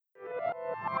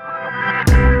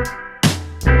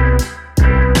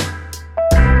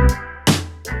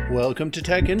Welcome to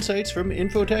Tech Insights from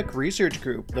Infotech Research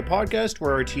Group, the podcast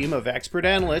where our team of expert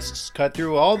analysts cut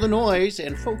through all the noise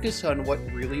and focus on what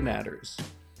really matters.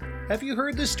 Have you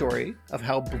heard the story of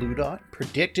how Blue Dot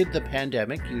predicted the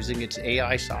pandemic using its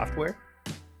AI software?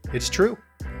 It's true.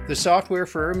 The software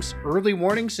firm's early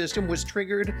warning system was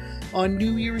triggered on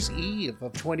New Year's Eve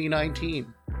of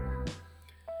 2019.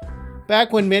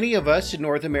 Back when many of us in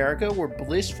North America were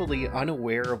blissfully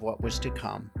unaware of what was to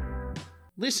come.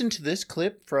 Listen to this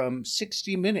clip from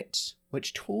 60 Minutes,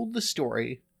 which told the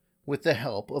story with the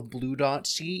help of Blue Dot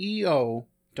CEO,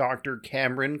 Dr.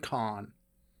 Cameron Khan.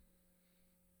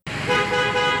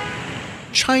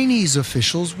 Chinese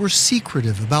officials were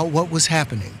secretive about what was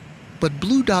happening, but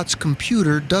Blue Dot's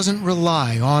computer doesn't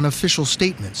rely on official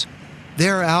statements.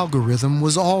 Their algorithm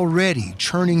was already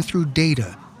churning through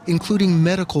data, including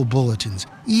medical bulletins,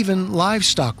 even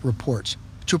livestock reports,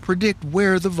 to predict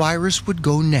where the virus would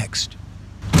go next.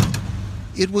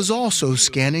 It was also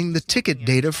scanning the ticket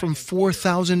data from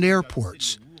 4,000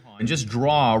 airports. And just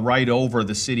draw right over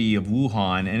the city of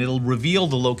Wuhan, and it'll reveal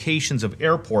the locations of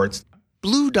airports.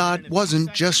 Blue Dot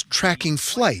wasn't just tracking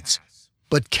flights,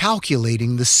 but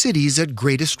calculating the cities at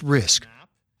greatest risk.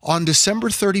 On December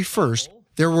 31st,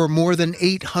 there were more than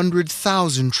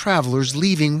 800,000 travelers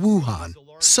leaving Wuhan,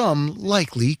 some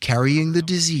likely carrying the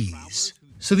disease.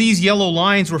 So these yellow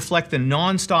lines reflect the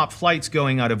non-stop flights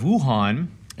going out of Wuhan,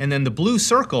 and then the blue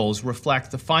circles reflect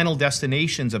the final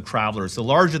destinations of travelers. The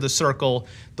larger the circle,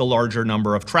 the larger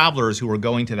number of travelers who are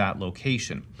going to that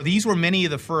location. These were many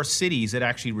of the first cities that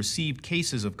actually received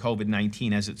cases of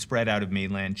COVID-19 as it spread out of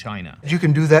mainland China. You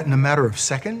can do that in a matter of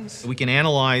seconds? We can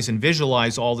analyze and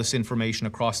visualize all this information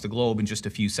across the globe in just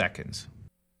a few seconds.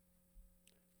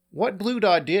 What Blue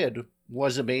Dot did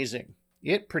was amazing.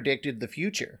 It predicted the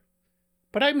future.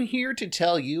 But I'm here to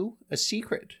tell you a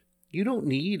secret. You don't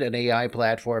need an AI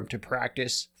platform to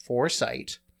practice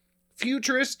foresight.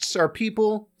 Futurists are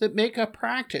people that make a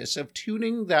practice of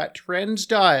tuning that trend's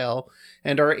dial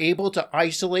and are able to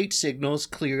isolate signals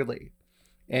clearly.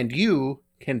 And you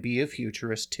can be a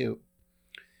futurist too.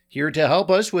 Here to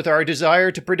help us with our desire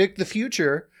to predict the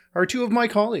future are two of my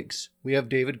colleagues. We have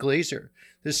Adib Glazer,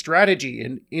 the Strategy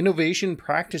and Innovation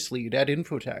Practice Lead at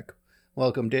Infotech.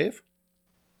 Welcome, Dave.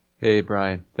 Hey,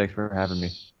 Brian. Thanks for having me.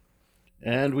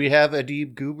 And we have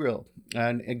Adib Ghubril,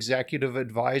 an Executive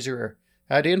Advisor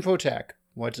at Infotech.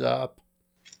 What's up?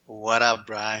 What up,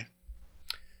 Brian?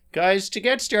 Guys, to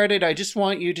get started, I just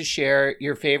want you to share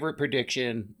your favorite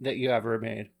prediction that you ever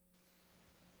made.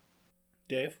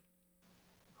 Dave?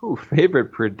 Ooh,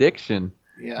 favorite prediction?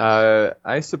 Yeah.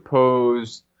 I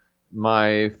suppose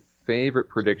my favorite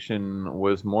prediction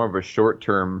was more of a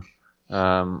short-term,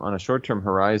 on a short-term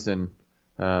horizon.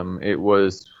 It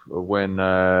was when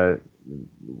the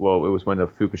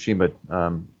Fukushima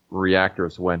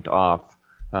reactors went off.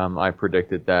 I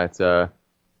predicted that the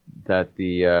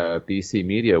BC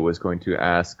media was going to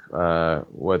ask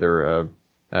whether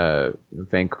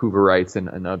Vancouverites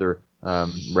and other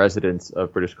residents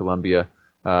of British Columbia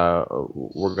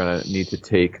were going to need to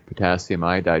take potassium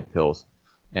iodide pills,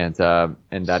 and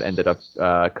that ended up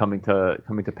coming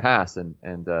to pass, and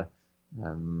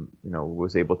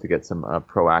was able to get some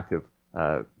proactive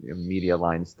media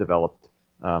lines developed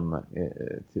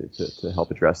to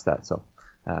help address that. So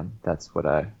that's what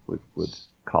I would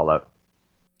call out.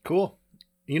 Cool.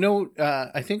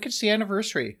 I think it's the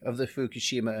anniversary of the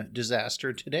Fukushima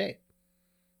disaster today.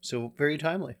 So very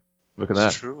timely. Look at that.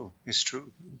 It's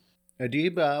true.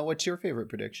 Adib, what's your favorite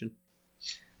prediction?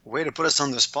 Way to put us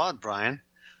on the spot, Brian.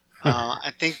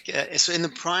 I think so in the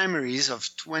primaries of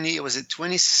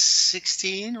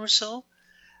 2016 or so,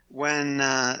 when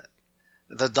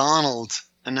the Donald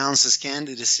announced his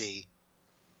candidacy,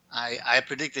 I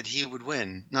predicted he would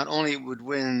win. Not only would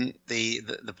win the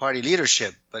party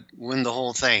leadership, but win the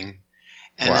whole thing.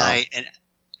 And wow.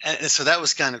 And so that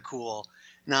was kind of cool.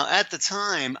 Now, at the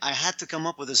time, I had to come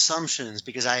up with assumptions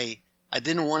because I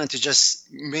didn't want it to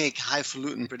just make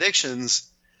highfalutin predictions.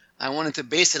 I wanted to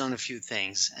base it on a few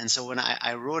things. And so when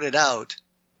I wrote it out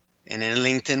in a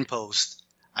LinkedIn post,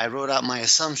 I wrote out my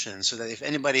assumptions so that if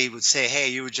anybody would say, hey,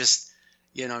 you were just,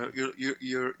 you're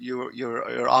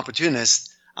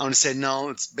opportunist, I want to say, no,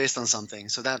 it's based on something.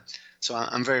 So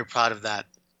I'm very proud of that.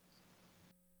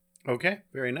 Okay,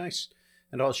 very nice.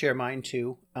 And I'll share mine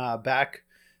too. Back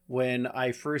when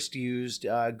I first used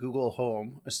Google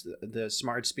Home, the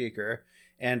smart speaker,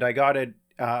 and I got it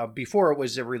before it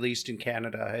was released in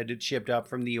Canada. I had it shipped up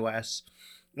from the US.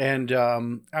 And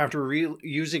after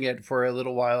using it for a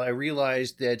little while, I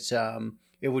realized that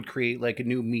it would create like a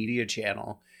new media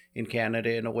channel in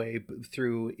Canada in a way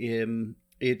through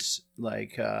its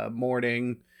like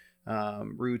morning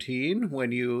routine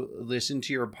when you listen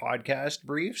to your podcast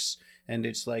briefs, and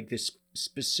it's like this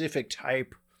specific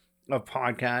type of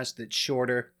podcast that's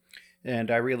shorter.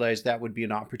 And I realized that would be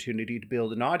an opportunity to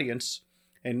build an audience.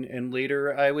 And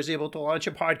later I was able to launch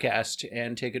a podcast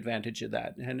and take advantage of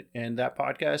that. And that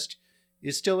podcast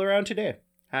is still around today.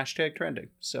 #trending.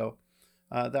 So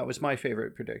that was my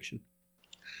favorite prediction.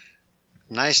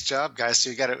 Nice job, guys. So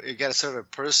you got a sort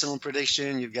of personal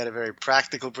prediction, you've got a very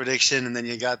practical prediction, and then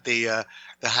you got the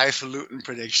highfalutin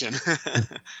prediction.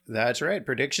 That's right.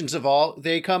 Predictions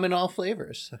they come in all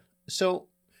flavors. So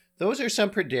those are some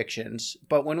predictions.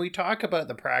 But when we talk about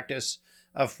the practice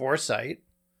of foresight,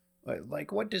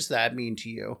 like, what does that mean to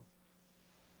you?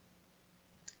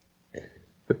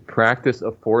 The practice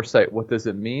of foresight, what does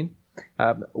it mean?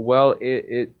 Well,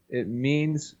 it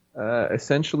means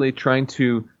essentially trying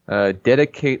to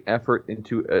dedicate effort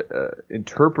into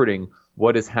interpreting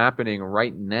what is happening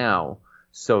right now,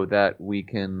 so that we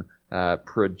can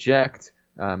project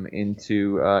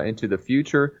into the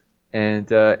future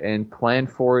and plan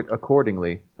for it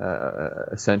accordingly.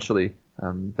 Essentially,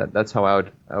 that's how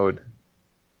I would.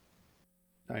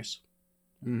 Nice.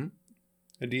 Mm-hmm.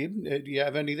 Adib, do you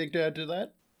have anything to add to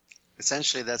that?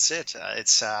 Essentially, that's it.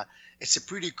 It's a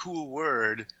pretty cool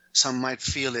word. Some might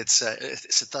feel it's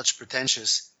a touch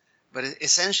pretentious, but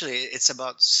essentially it's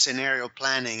about scenario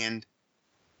planning, and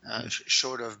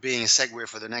short of being a segue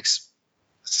for the next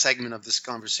segment of this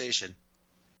conversation.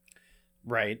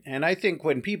 Right. And I think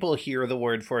when people hear the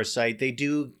word foresight, they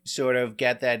do sort of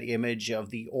get that image of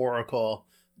the oracle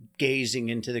gazing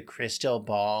into the crystal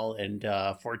ball and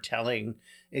foretelling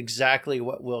exactly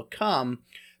what will come.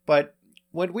 But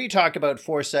when we talk about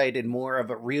foresight in more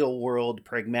of a real world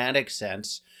pragmatic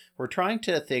sense, we're trying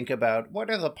to think about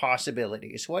what are the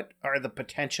possibilities, what are the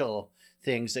potential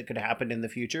things that could happen in the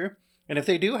future. And if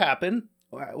they do happen,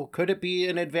 could it be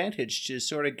an advantage to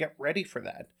sort of get ready for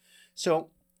that? So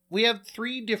we have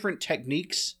 3 different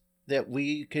techniques that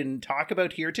we can talk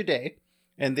about here today,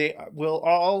 and they will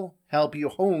all help you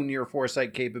hone your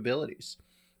foresight capabilities.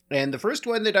 And the first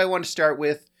one that I want to start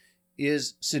with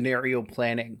is scenario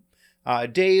planning.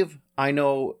 Dave, I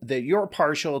know that you're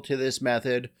partial to this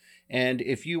method, and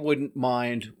if you wouldn't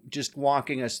mind just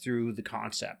walking us through the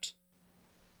concept.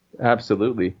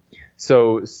 Absolutely.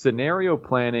 So scenario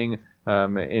planning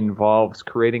involves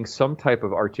creating some type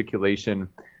of articulation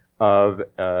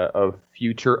of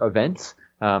future events,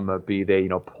 be they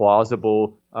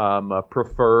plausible,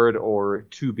 preferred, or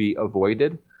to be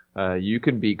avoided. You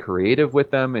can be creative with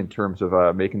them in terms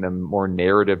of making them more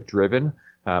narrative driven,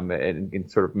 and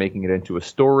sort of making it into a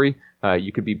story.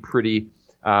 You could be pretty,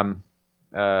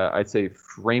 I'd say,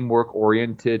 framework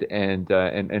oriented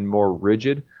and more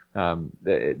rigid.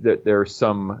 There are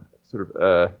some sort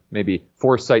of maybe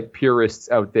foresight purists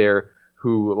out there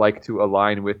who like to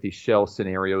align with the shell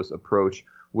scenarios approach,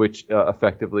 which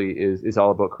effectively is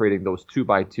all about creating those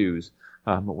 2x2s,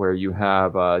 where you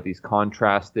have these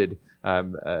contrasted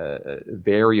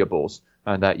variables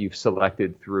that you've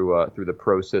selected through the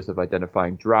process of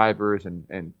identifying drivers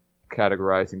and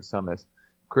categorizing some as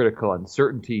critical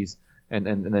uncertainties, and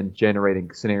then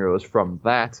generating scenarios from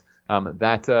that.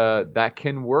 That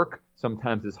can work.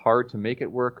 Sometimes it's hard to make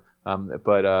it work,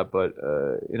 but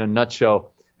in a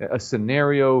nutshell, a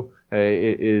scenario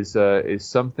is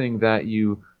something that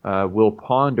you will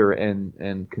ponder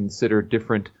and consider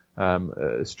different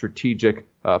strategic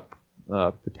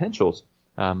potentials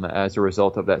as a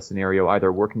result of that scenario,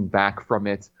 either working back from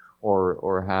it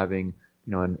or having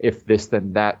an if this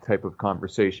then that type of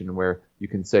conversation where you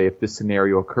can say, if this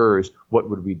scenario occurs, what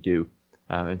would we do?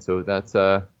 And so that's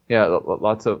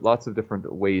lots of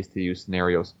different ways to use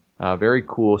scenarios. Very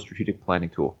cool strategic planning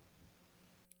tool.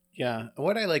 Yeah,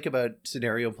 what I like about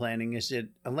scenario planning is it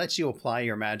lets you apply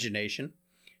your imagination,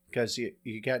 because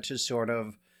you get to sort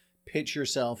of pitch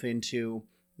yourself into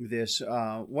this,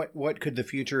 what could the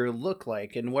future look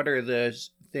like, and what are the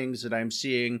things that I'm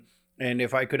seeing, and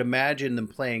if I could imagine them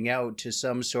playing out to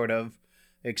some sort of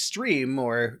extreme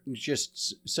or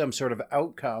just some sort of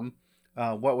outcome,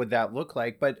 what would that look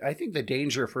like? But I think the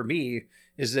danger for me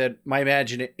is that my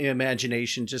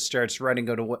imagination just starts running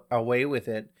away with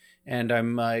it, and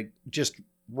I'm just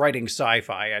writing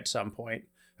sci-fi at some point.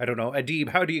 I don't know. Adib,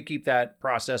 how do you keep that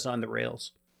process on the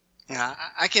rails? Yeah,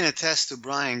 I can attest to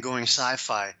Brian going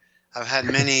sci-fi. I've had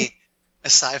many a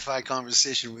sci-fi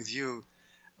conversation with you,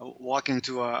 walking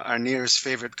to our nearest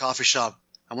favorite coffee shop.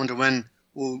 I wonder when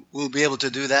we'll be able to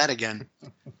do that again.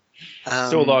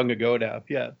 So long ago now,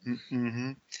 yeah.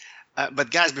 Mm-hmm.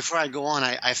 But guys, before I go on,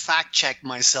 I fact checked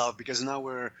myself, because now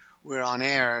we're we're on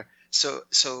air. So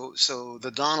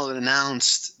the Donald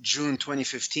announced June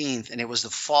 2015, and it was the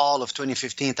fall of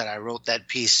 2015 that I wrote that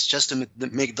piece, just to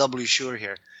make doubly sure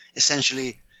here.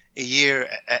 Essentially, a year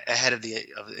ahead of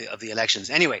the elections.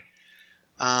 Anyway,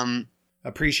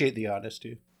 appreciate the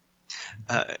honesty.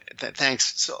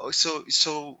 Thanks.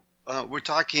 So we're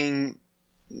talking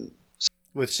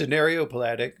with scenario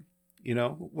planning.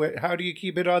 How do you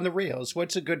keep it on the rails?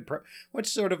 What's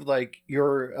what's sort of like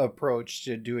your approach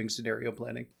to doing scenario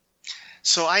planning?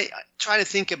 So I try to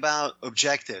think about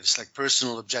objectives, like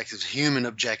personal objectives, human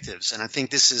objectives, and I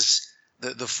think this is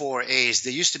the 4 A's.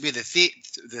 There used to be the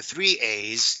 3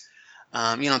 A's,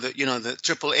 the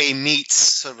triple A meets,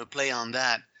 sort of a play on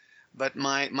that. But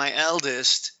my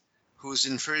eldest, who's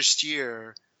in first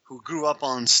year, who grew up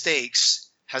on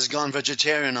steaks, has gone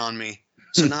vegetarian on me.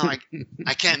 So now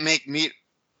I can't make meat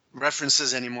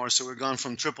references anymore. So we're gone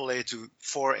from triple A to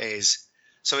 4 A's.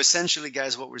 So essentially,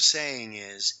 guys, what we're saying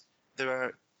is there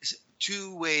are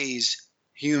 2 ways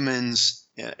humans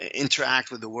interact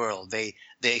with the world. They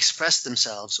express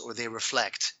themselves or they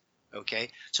reflect. Okay,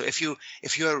 so if you're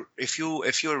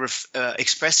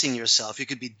expressing yourself, you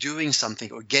could be doing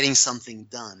something or getting something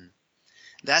done.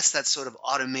 That's that sort of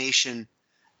automation,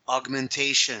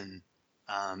 augmentation,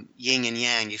 yin and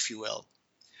yang, if you will.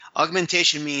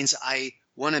 Augmentation means I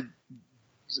want to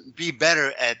be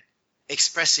better at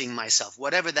expressing myself,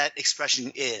 whatever that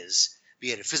expression is,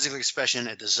 be it a physical expression,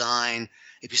 a design,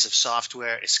 a piece of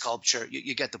software, a sculpture.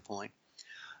 You get the point.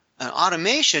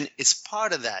 Automation is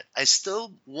part of that. I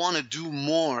still want to do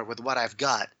more with what I've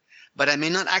got, but I may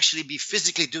not actually be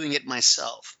physically doing it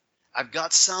myself. I've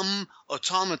got some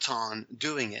automaton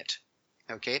doing it.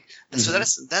 Okay, and so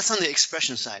that's on the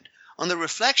expression side. On the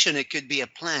reflection, it could be a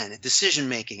plan, a decision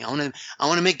making. I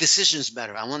want to make decisions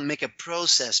better. I want to make a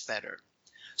process better.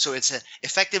 So it's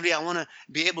effectively I want to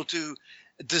be able to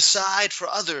decide for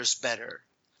others better.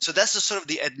 So that's the sort of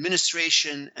the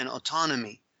administration and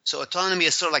autonomy. So autonomy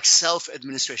is sort of like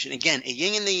self-administration. Again, a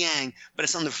yin and the yang, but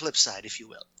it's on the flip side, if you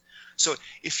will. So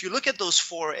if you look at those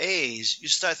 4 A's, you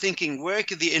start thinking, where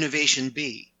could the innovation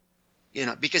be?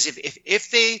 Because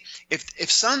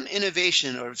if some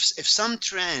innovation or if some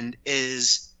trend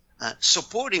is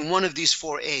supporting one of these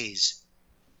 4 A's,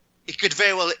 it could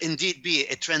very well indeed be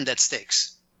a trend that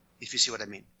sticks, if you see what I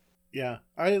mean. Yeah,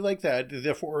 I like that.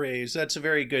 The 4 A's, that's a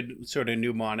very good sort of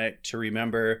mnemonic to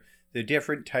remember the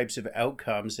different types of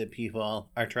outcomes that people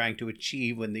are trying to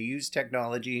achieve when they use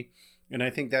technology. And I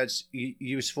think that's a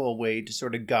useful way to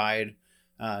sort of guide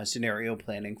scenario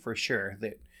planning for sure.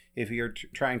 That if you're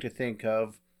trying to think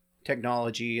of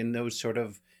technology in those sort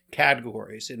of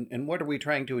categories and what are we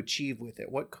trying to achieve with it?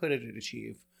 What could it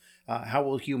achieve? How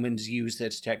will humans use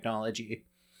this technology?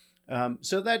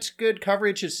 So that's good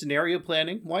coverage of scenario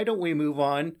planning. Why don't we move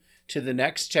on to the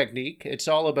next technique? It's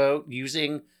all about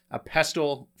using a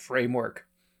PESTLE framework.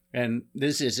 And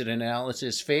this is an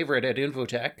analysis favorite at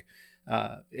Infotech.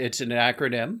 It's an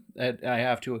acronym that I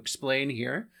have to explain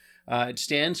here. It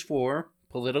stands for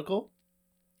political,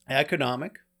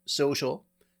 economic, social,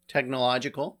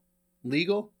 technological,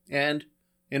 legal, and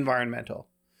environmental.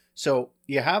 So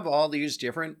you have all these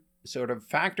different sort of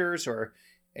factors or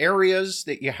areas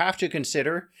that you have to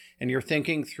consider, and you're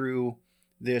thinking through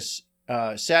this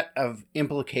set of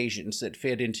implications that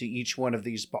fit into each one of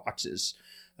these boxes.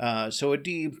 So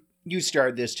Adib, you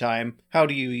start this time. How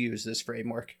do you use this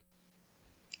framework?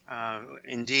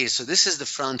 Indeed. So this is the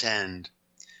front end.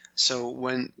 So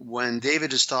when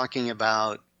David is talking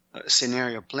about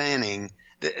scenario planning,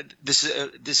 this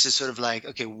is sort of like,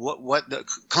 okay,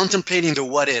 contemplating the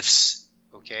what ifs,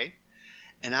 okay?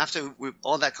 And after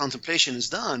all that contemplation is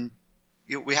done,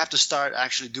 we have to start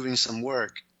actually doing some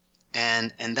work.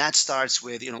 And that starts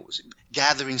with,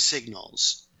 gathering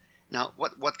signals. Now,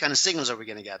 what kind of signals are we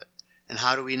going to gather? And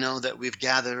how do we know that we've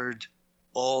gathered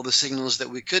all the signals that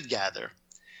we could gather?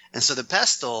 And so the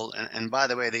PESTLE, and by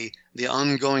the way, the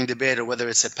ongoing debate of whether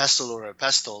it's a PESTLE or a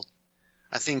PESTLE,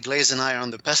 I think Glazer and I are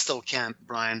on the PESTLE camp,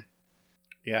 Brian.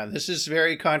 Yeah, this is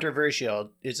very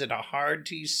controversial. Is it a hard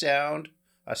T sound,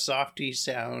 a soft T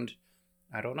sound?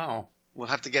 I don't know. We'll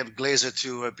have to get Glazer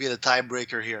to be the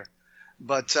tiebreaker here.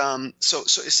 But so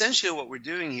essentially what we're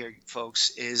doing here,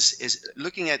 folks, is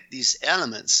looking at these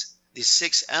elements, these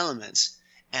 6 elements,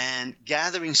 and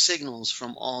gathering signals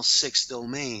from all 6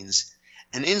 domains.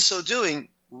 And in so doing,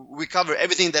 we cover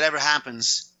everything that ever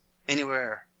happens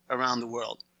anywhere around the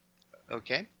world.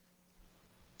 Okay?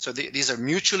 So these are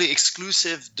mutually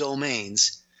exclusive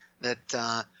domains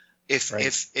that,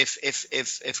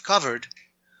 if covered,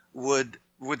 would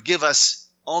give us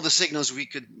all the signals we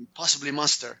could possibly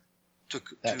muster.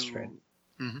 That's right.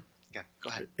 Mm-hmm. Yeah, go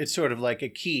ahead. It's sort of like a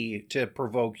key to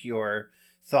provoke your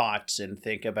thoughts and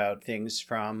think about things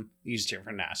from these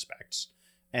different aspects.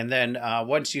 And then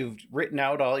once you've written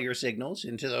out all your signals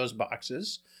into those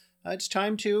boxes, it's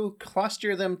time to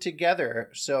cluster them together.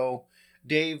 So,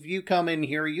 Dave, you come in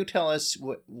here, you tell us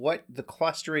what the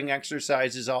clustering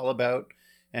exercise is all about,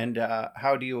 and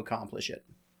how do you accomplish it?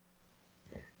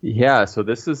 Yeah, so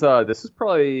this is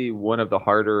probably one of the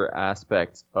harder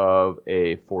aspects of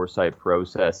a foresight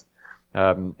process,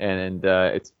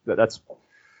 that's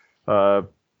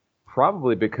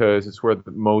probably because it's where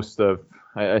most of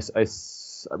a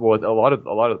lot of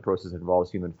the process involves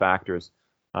human factors,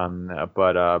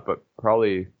 but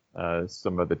probably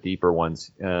some of the deeper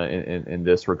ones in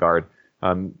this regard.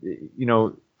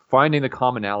 Finding the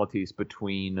commonalities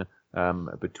between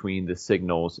the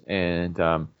signals and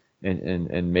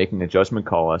making a judgment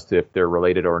call as to if they're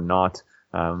related or not,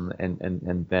 and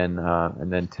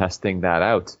then testing that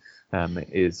out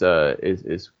is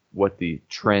what the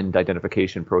trend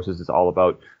identification process is all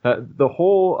about. The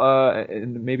whole,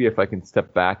 and maybe if I can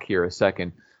step back here a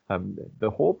second, the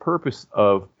whole purpose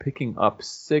of picking up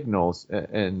signals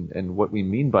and what we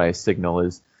mean by a signal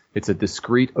is it's a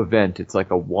discrete event. It's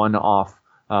like a one-off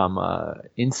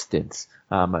instance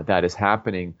that is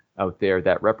happening out there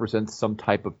that represents some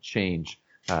type of change.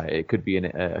 It could be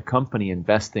a company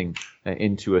investing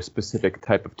into a specific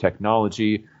type of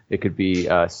technology. It could be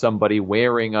somebody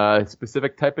wearing a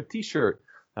specific type of T-shirt.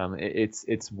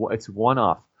 It's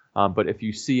one-off. But if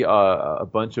you see a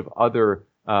bunch of other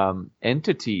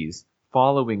entities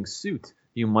following suit,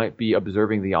 you might be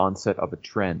observing the onset of a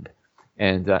trend.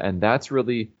 And that's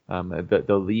really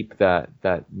the leap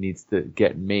that needs to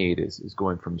get made is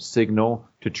going from signal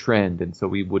to trend. And so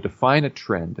we would define a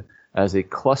trend as a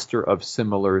cluster of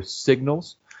similar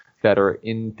signals that are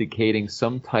indicating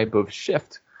some type of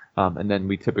shift. And then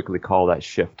we typically call that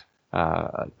shift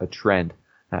a trend.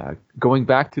 Going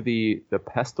back to the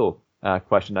pestle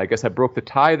question, I guess I broke the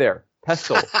tie there.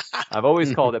 Pestle. I've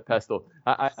always called it pestle.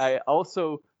 I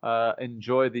also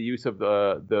enjoy the use of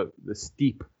the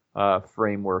steep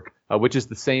framework, which is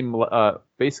the same,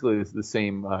 basically is the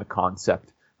same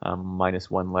concept,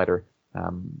 minus one letter.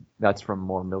 That's from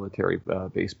more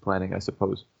military-based planning, I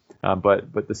suppose.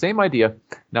 But the same idea.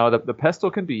 Now, the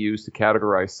pestle can be used to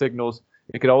categorize signals.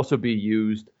 It could also be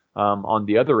used on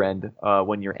the other end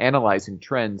when you're analyzing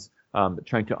trends,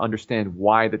 trying to understand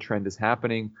why the trend is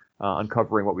happening,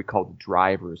 uncovering what we call the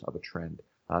drivers of a trend.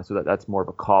 So that's more of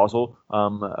a causal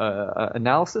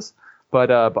analysis. But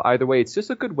either way, it's just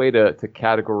a good way to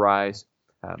categorize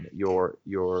your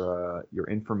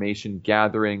information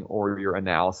gathering or your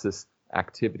analysis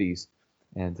activities.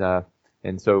 And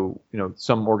so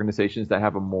some organizations that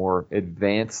have a more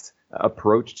advanced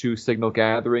approach to signal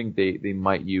gathering, they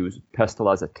might use pestle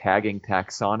as a tagging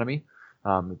taxonomy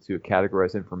to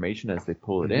categorize information as they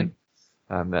pull it in.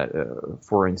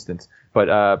 For instance,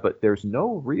 but there's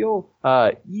no real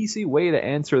easy way to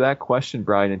answer that question,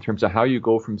 Brian, in terms of how you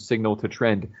go from signal to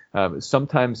trend.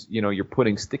 Sometimes you're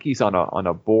putting stickies on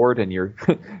a board and you're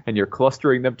and you're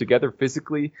clustering them together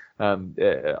physically.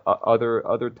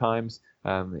 Other times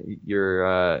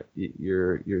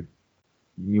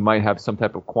you might have some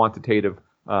type of quantitative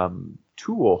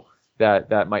tool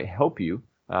that might help you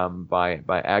by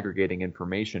aggregating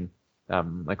information.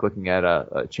 Like looking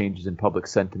at changes in public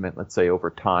sentiment, let's say over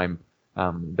time,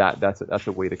 that's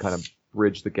a way to kind of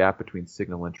bridge the gap between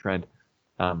signal and trend.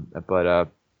 But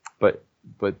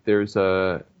there's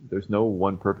no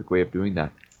one perfect way of doing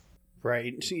that.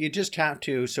 Right. So you just have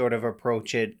to sort of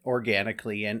approach it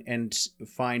organically and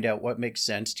find out what makes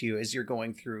sense to you as you're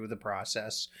going through the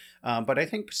process. But I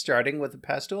think starting with a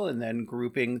pestle and then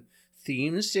grouping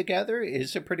themes together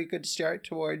is a pretty good start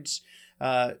towards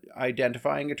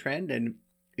identifying a trend. And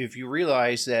if you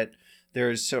realize that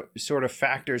there's sort of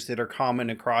factors that are common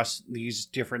across these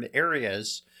different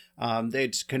areas,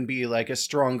 it can be like a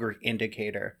stronger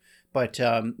indicator. But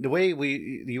the way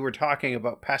you were talking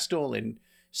about pestle and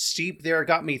steep there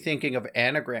got me thinking of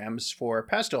anagrams for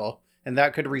pestle, and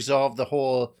that could resolve the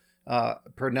whole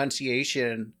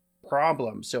pronunciation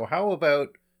problem. So how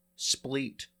about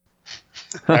SPLEET?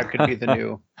 That could be the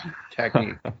new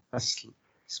technique.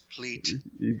 SPLEET.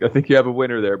 I think you have a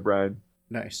winner there, Brian.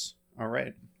 Nice. All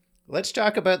right. Let's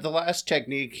talk about the last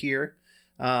technique here.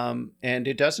 And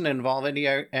it doesn't involve any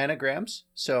anagrams,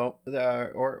 so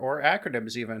or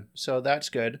acronyms even. So that's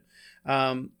good.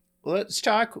 Let's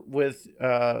talk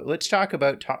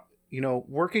about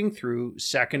working through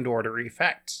second order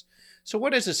effects. So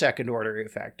what is a second order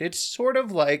effect? It's sort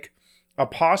of like a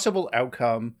possible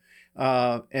outcome,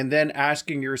 and then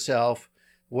asking yourself,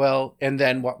 well, and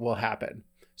then what will happen?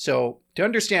 So to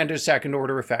understand a second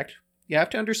order effect, you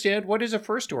have to understand what is a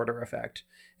first order effect.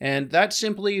 And that's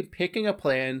simply picking a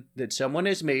plan that someone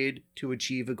has made to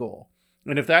achieve a goal.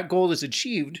 And if that goal is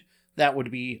achieved, that would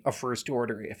be a first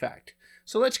order effect.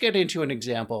 So let's get into an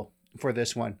example for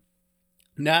this one.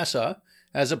 NASA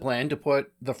has a plan to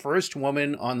put the first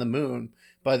woman on the moon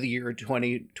by the year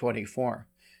 2024.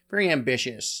 Very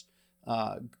ambitious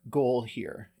goal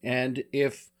here. And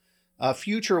if a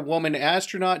future woman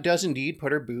astronaut does indeed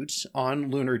put her boots on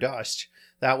lunar dust,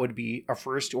 that would be a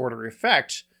first order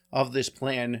effect of this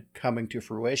plan coming to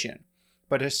fruition.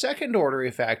 But a second order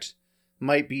effect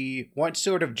might be what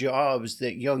sort of jobs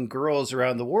that young girls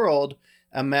around the world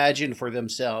imagine for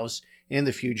themselves in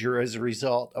the future as a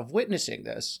result of witnessing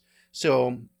this.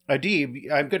 So,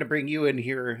 Adib, I'm going to bring you in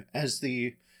here as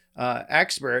the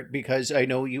expert because I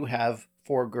know you have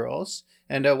 4 girls,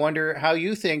 and I wonder how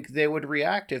you think they would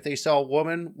react if they saw a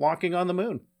woman walking on the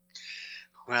moon.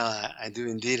 Well, I do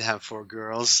indeed have 4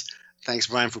 girls. Thanks,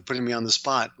 Brian, for putting me on the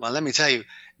spot. Well, let me tell you,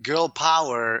 girl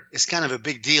power is kind of a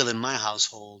big deal in my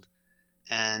household.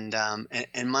 And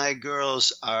my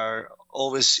girls are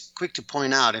always quick to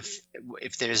point out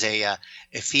if there's a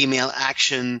female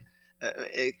action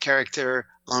character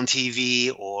on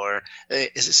TV, or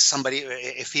is somebody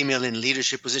a female in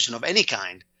leadership position of any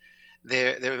kind.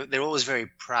 They're always very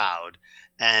proud,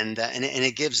 and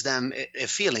it gives them a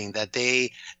feeling that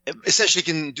they essentially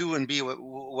can do and be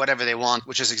whatever they want,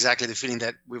 which is exactly the feeling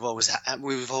that we've always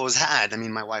had. I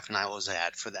mean, my wife and I always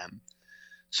had for them.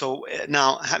 So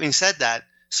now, having said that,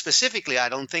 specifically, I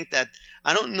don't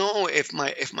know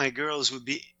if my girls would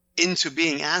be into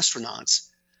being astronauts,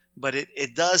 but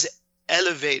it does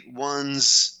elevate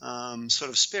one's sort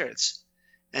of spirits,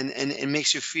 and it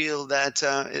makes you feel that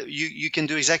you can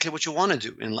do exactly what you want to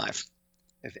do in life,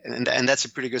 and that's a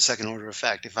pretty good second order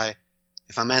effect. If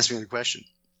I'm answering the question.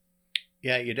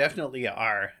 Yeah, you definitely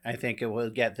are. I think it will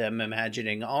get them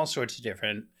imagining all sorts of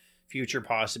different future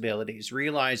possibilities,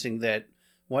 realizing that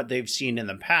what they've seen in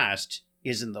the past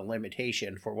isn't the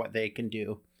limitation for what they can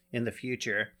do in the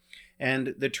future.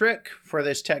 And the trick for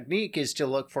this technique is to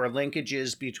look for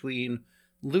linkages between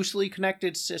loosely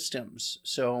connected systems.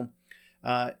 So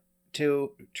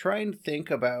to try and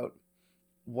think about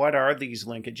what are these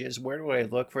linkages, where do I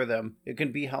look for them, it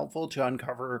can be helpful to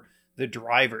uncover the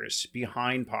drivers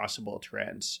behind possible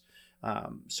trends.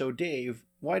 So Dave,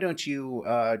 why don't you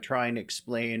try and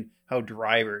explain how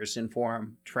drivers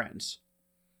inform trends?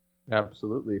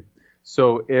 Absolutely.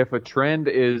 So if a trend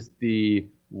is the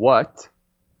what,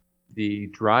 the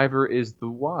driver is the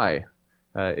why.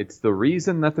 It's the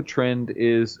reason that the trend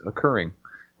is occurring.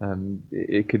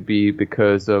 It could be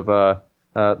because of,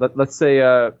 let's say,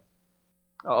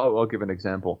 I'll give an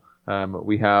example.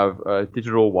 We have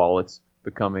digital wallets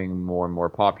becoming more and more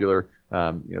popular.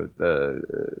 The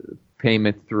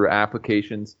payment through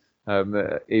applications.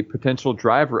 A potential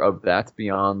driver of that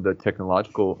beyond the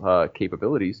technological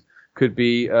capabilities could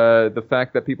be the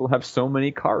fact that people have so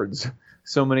many cards,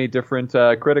 so many different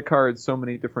credit cards, so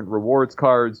many different rewards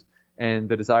cards, and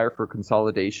the desire for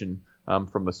consolidation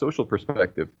from a social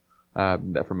perspective,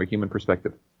 from a human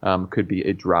perspective, could be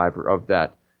a driver of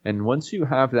that. And once you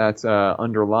have that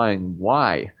underlying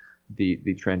why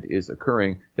the trend is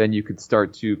occurring, then you could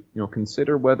start to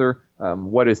consider whether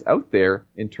what is out there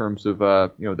in terms of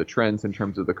the trends, in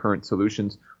terms of the current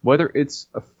solutions, whether it's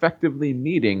effectively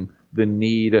meeting the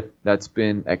need that's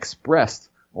been expressed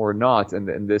or not,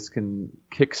 and this can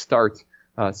kickstart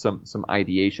some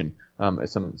ideation,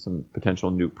 some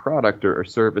potential new product or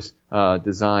service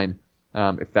design,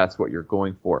 if that's what you're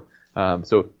going for.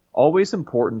 So always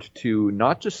important to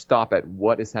not just stop at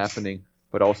what is happening,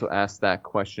 but also ask that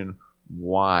question,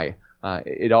 why?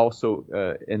 It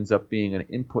also ends up being an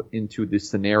input into the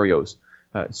scenarios.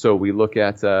 So we look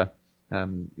at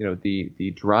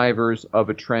the drivers of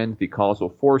a trend, the causal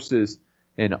forces,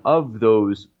 and of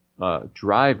those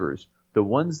drivers, the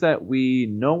ones that we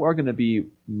know are going to be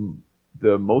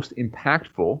the most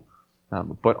impactful,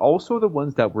 but also the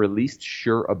ones that we're least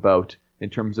sure about in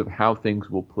terms of how things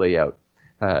will play out.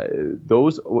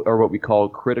 Those are what we call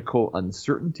critical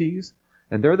uncertainties,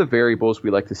 and they're the variables we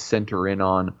like to center in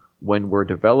on when we're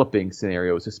developing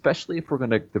scenarios, especially if we're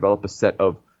going to develop a set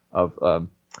of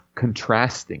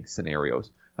contrasting scenarios,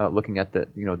 looking at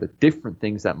the different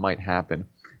things that might happen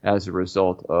as a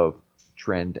result of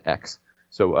trend X.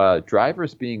 So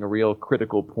drivers being a real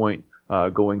critical point,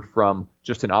 going from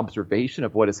just an observation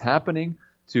of what is happening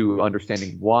to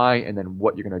understanding why and then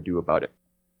what you're going to do about it.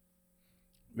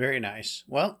 Very nice.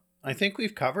 Well, I think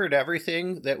we've covered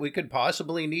everything that we could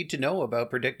possibly need to know about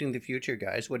predicting the future,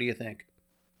 guys. What do you think?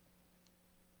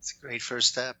 It's a great first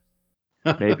step.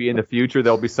 Maybe in the future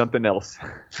there'll be something else.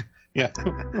 Yeah.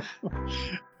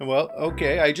 Well,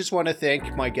 okay. I just want to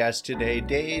thank my guests today,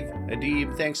 Dave,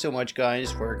 Adib. Thanks so much,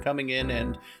 guys, for coming in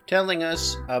and telling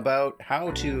us about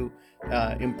how to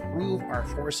improve our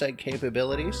foresight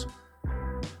capabilities.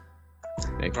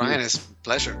 Thank Brian, you. it's a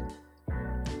pleasure.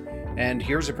 And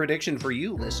here's a prediction for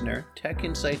you, listener. Tech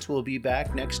Insights will be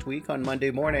back next week on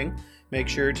Monday morning. Make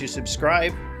sure to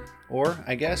subscribe. Or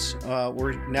I guess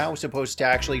we're now supposed to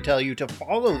actually tell you to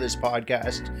follow this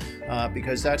podcast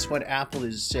because that's what Apple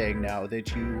is saying now,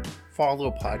 that you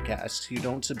follow podcasts. You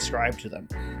don't subscribe to them.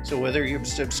 So whether you're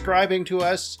subscribing to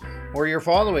us or you're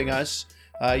following us,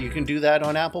 you can do that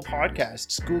on Apple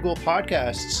Podcasts, Google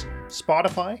Podcasts,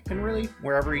 Spotify, and really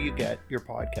wherever you get your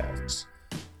podcasts.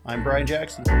 I'm Brian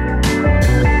Jackson.